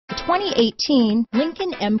The 2018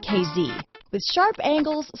 Lincoln MKZ. With sharp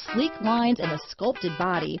angles, sleek lines, and a sculpted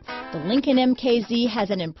body, the Lincoln MKZ has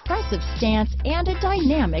an impressive stance and a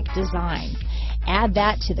dynamic design. Add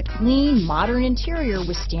that to the clean, modern interior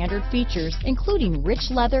with standard features, including rich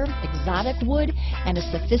leather, exotic wood, and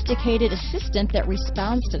a sophisticated assistant that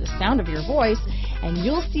responds to the sound of your voice, and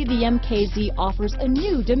you'll see the MKZ offers a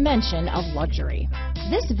new dimension of luxury.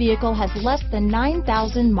 This vehicle has less than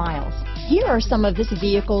 9,000 miles. Here are some of this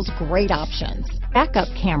vehicle's great options: backup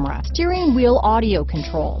camera, steering wheel audio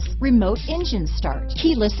controls, remote engine start,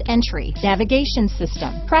 keyless entry, navigation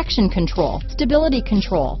system, traction control, stability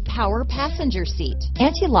control, power passenger seat,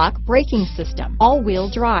 anti-lock braking system, all-wheel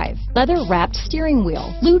drive, leather-wrapped steering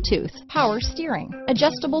wheel, Bluetooth, power steering,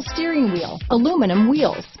 adjustable steering wheel, aluminum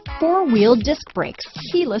wheels, four-wheel disc brakes,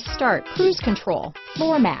 keyless start, cruise control,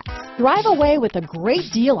 floor mats. Drive away with a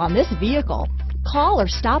great deal on this vehicle. Call or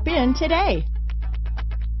stop in today.